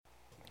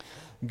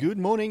Good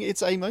morning.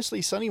 It's a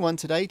mostly sunny one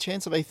today.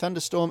 Chance of a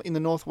thunderstorm in the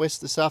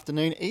northwest this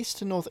afternoon. East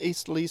to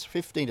northeasterlies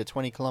 15 to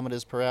 20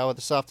 kilometres per hour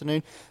this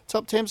afternoon.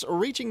 Top temps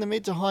reaching the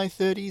mid to high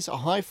 30s. A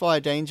high fire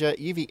danger.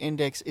 UV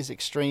index is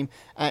extreme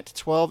at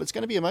 12. It's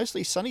going to be a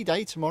mostly sunny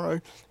day tomorrow,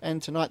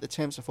 and tonight the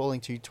temps are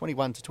falling to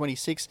 21 to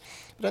 26.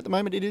 But at the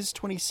moment it is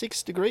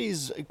 26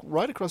 degrees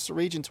right across the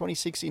region.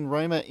 26 in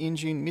Roma,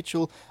 Injune,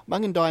 Mitchell,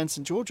 Mungandai and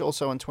St George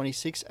also on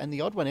 26. And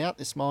the odd one out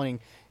this morning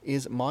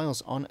is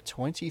Miles on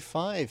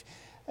 25.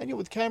 And you're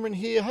with Cameron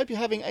here. Hope you're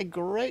having a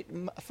great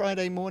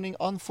Friday morning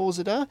on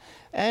Forzada.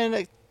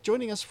 And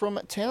joining us from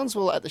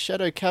Townsville at the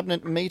Shadow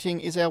Cabinet meeting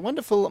is our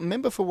wonderful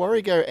member for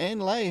Warrego, Ann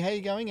Leahy. How are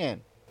you going,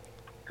 Ann?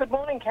 Good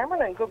morning,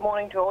 Cameron, and good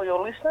morning to all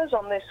your listeners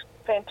on this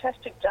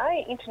fantastic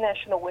day,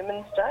 International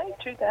Women's Day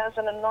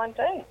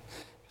 2019.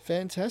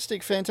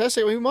 Fantastic.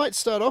 We might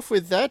start off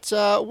with that.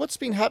 What's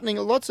been happening?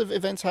 Lots of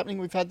events happening.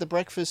 We've had the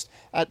breakfast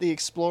at the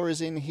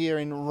Explorers Inn here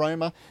in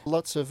Roma.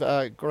 Lots of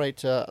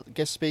great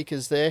guest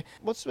speakers there.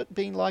 What's it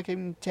been like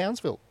in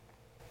Townsville?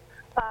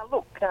 I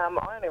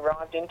only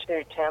arrived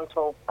into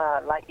Townsville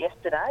late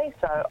yesterday,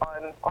 so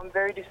I'm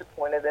very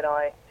disappointed that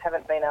I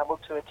haven't been able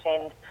to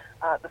attend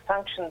the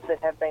functions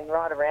that have been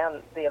right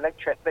around the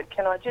electorate. But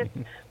can I just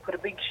put a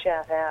big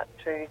shout out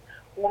to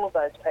all of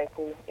those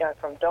people,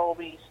 from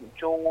Dalby, St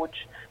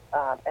George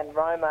and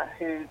Roma,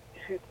 who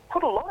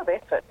put a lot of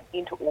effort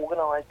into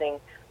organising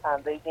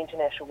these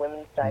International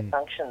Women's Day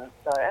functions,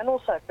 and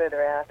also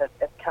further out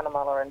at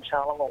Cunnamulla and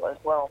Charleville as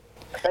well.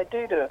 They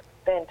do a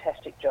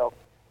fantastic job.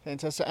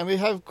 Fantastic. And we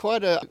have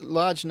quite a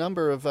large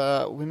number of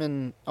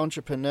women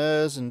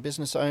entrepreneurs and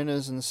business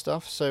owners and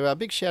stuff, so a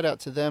big shout out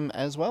to them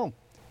as well.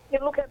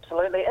 Yeah, look,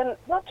 absolutely. And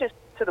not just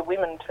to the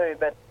women too,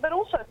 but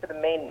also for the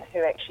men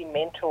who actually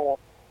mentor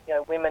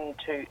women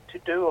to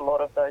do a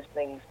lot of those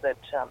things that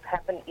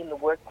happen in the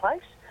workplace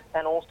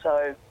and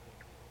also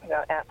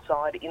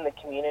outside in the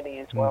community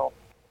as well.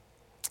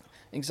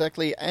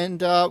 Exactly.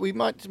 And we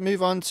might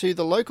move on to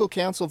the local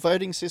council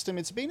voting system.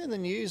 It's been in the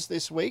news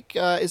this week.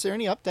 Is there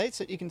any updates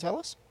that you can tell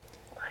us?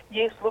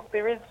 Yes, look,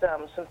 there is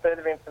some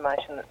further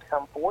information that's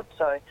come forward.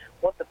 So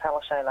what the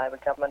Palaszczuk Labor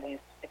government is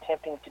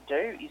attempting to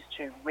do is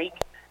to rig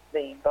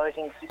the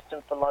voting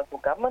system for local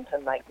government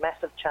and make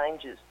massive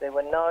changes. There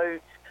were no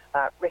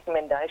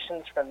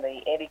recommendations from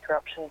the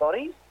anti-corruption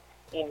bodies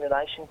in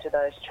relation to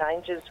those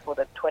changes for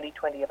the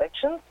 2020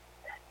 elections.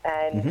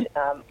 And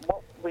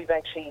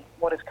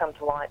what has come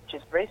to light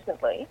just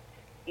recently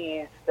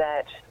is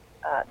that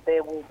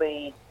there will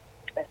be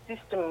a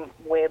system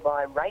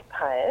whereby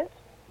ratepayers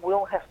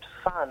will have to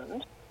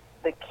fund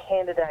the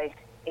candidate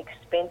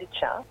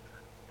expenditure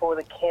for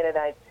the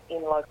candidates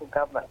in local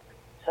government.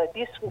 So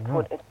this will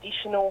put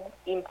additional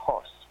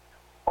imposts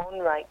on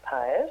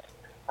ratepayers,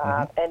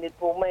 and it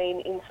will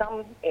mean, in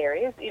some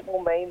areas, it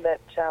will mean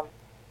that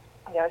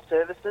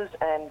services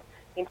and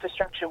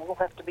infrastructure will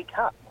have to be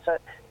cut. So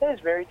that is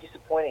very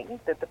disappointing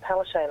that the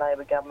Palaszczuk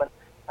Labor government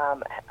are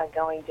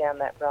going down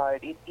that road.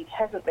 It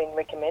hasn't been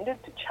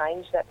recommended to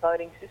change that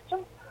voting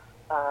system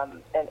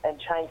and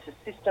change the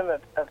system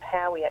of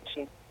how we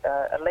actually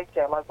elect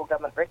our local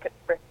government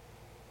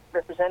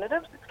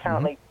representatives. It's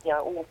currently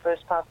all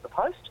first past the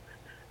post.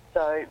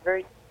 So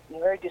very,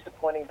 very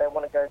disappointing. They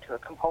want to go to a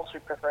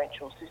compulsory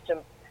preferential system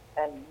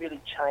and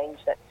really change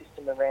that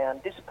system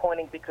around.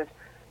 Disappointing because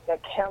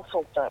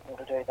councils don't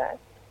want to do that.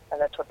 And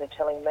that's what they're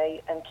telling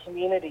me, and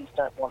communities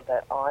don't want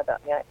that either.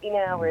 In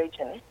our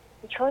region,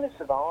 we're trying to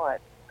survive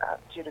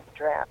due to the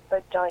drought.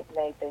 They don't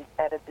need these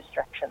added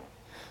distractions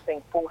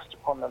being forced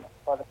upon them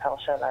by the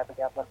Palaszczuk Labor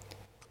government.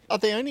 Are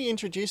they only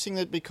introducing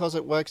it because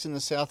it works in the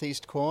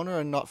southeast corner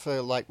and not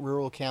for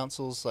rural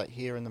councils like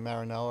here in the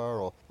Maranoa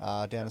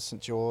or down at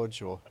St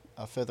George or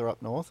further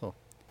up north? Or?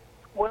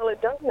 Well,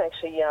 it doesn't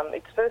actually.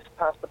 It's first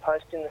past the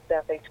post in the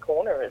southeast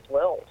corner as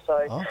well.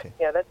 So,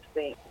 that's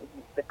the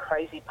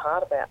crazy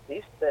part about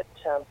this. That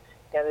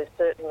there's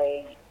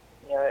certainly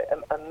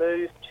a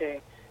move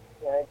to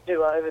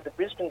do over the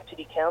Brisbane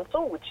City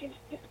Council, which is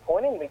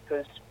disappointing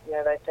because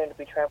they seem to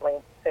be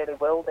travelling fairly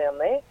well down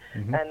there,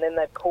 and then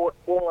they've caught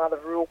all other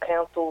rural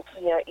councils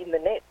in the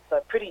net.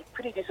 So pretty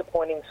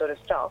disappointing sort of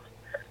stuff,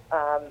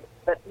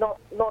 but not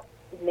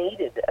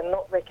needed and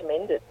not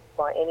recommended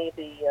by any of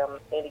the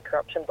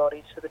anti-corruption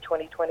bodies for the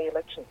 2020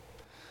 election.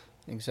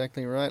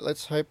 Exactly right.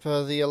 Let's hope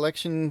the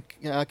election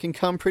can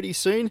come pretty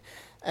soon.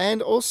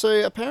 And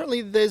also,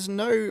 apparently, there's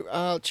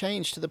no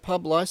change to the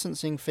pub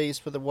licensing fees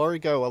for the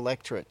Warrego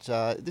electorate.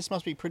 This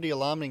must be pretty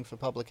alarming for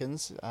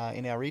publicans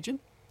in our region.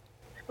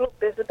 Look,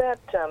 there's about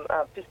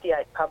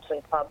 58 pubs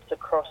and clubs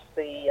across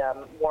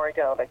the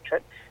Warrego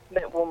electorate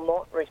that will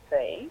not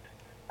receive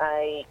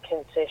a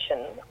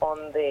concession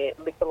on their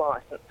liquor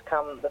licence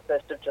come the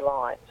 1st of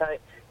July. So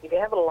if you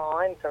have a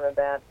line from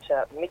about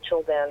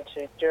Mitchell down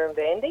to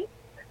Durham-Bandy,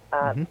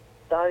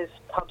 those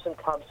pubs and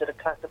clubs that are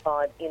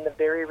classified in the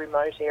very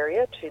remote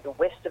area to the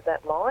west of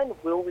that line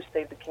will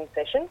receive the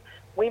concession.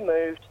 We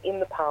moved in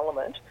the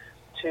Parliament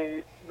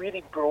to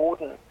really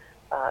broaden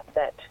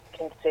that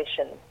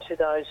concession to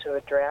those who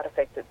are drought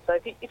affected. So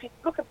if you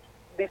look at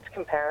this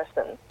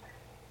comparison,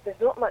 there's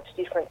not much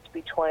difference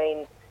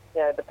between,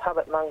 the pub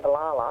at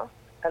Mungalala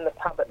and the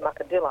pub at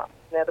Muckadilla.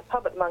 Now, the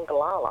pub at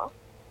Mungalala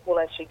will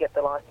actually get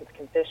the licence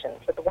concession,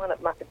 but the one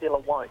at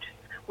Muckadilla won't,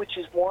 which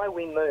is why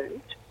we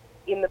moved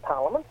in the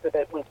Parliament, but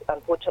it was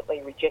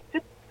unfortunately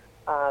rejected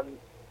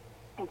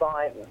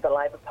by the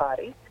Labor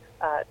Party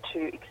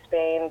to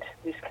expand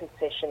this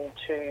concession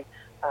to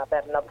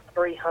about another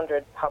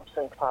 300 pubs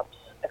and clubs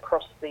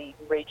across the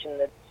region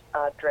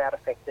that's drought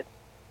affected.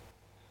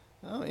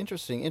 Oh,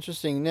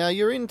 interesting. Now,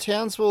 you're in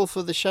Townsville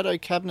for the Shadow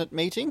Cabinet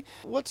meeting.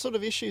 What sort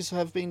of issues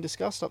have been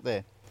discussed up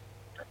there?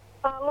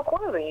 Look,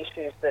 one of the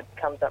issues that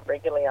comes up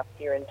regularly up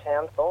here in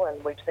Townsville,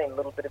 and we've seen a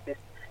little bit of this,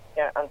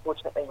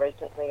 unfortunately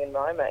recently in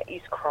Roma,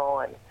 is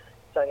crime.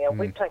 So,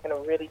 we've taken a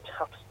really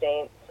tough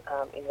stance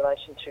in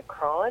relation to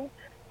crime,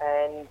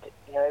 and,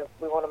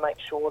 we want to make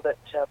sure that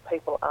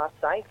people are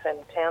safe, and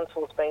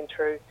Townsville's been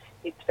through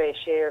its fair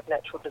share of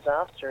natural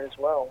disaster as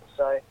well.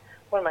 So,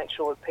 we want to make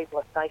sure that people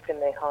are safe in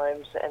their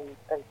homes and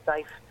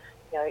safe,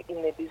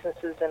 in their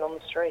businesses and on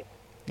the street.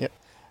 Yep.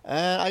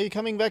 Are you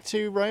coming back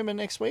to Roma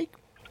next week?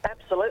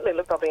 Absolutely.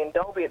 Look, I'll be in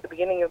Dalby at the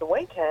beginning of the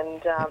week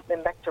and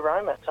then back to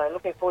Roma. So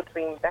looking forward to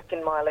being back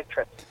in my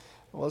electorate.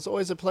 Well, it's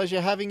always a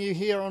pleasure having you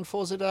here on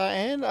Forzadar,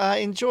 Ann.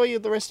 Enjoy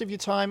the rest of your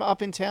time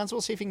up in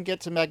Townsville. See if you can get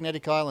to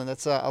Magnetic Island.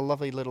 That's a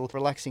lovely little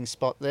relaxing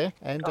spot there.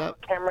 And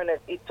Cameron,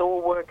 it's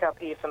all work up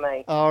here for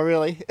me. Oh,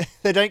 really?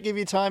 They don't give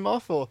you time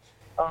off, or?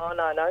 Oh,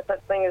 no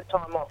such thing as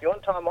time off. You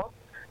want time off?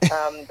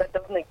 That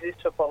doesn't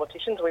exist for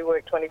politicians. We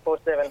work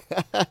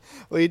 24/7.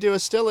 Well, you do a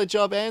stellar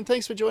job, Ann.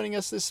 Thanks for joining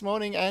us this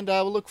morning, and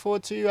we'll look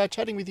forward to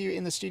chatting with you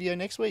in the studio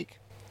next week.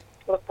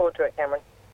 Look forward to it, Cameron.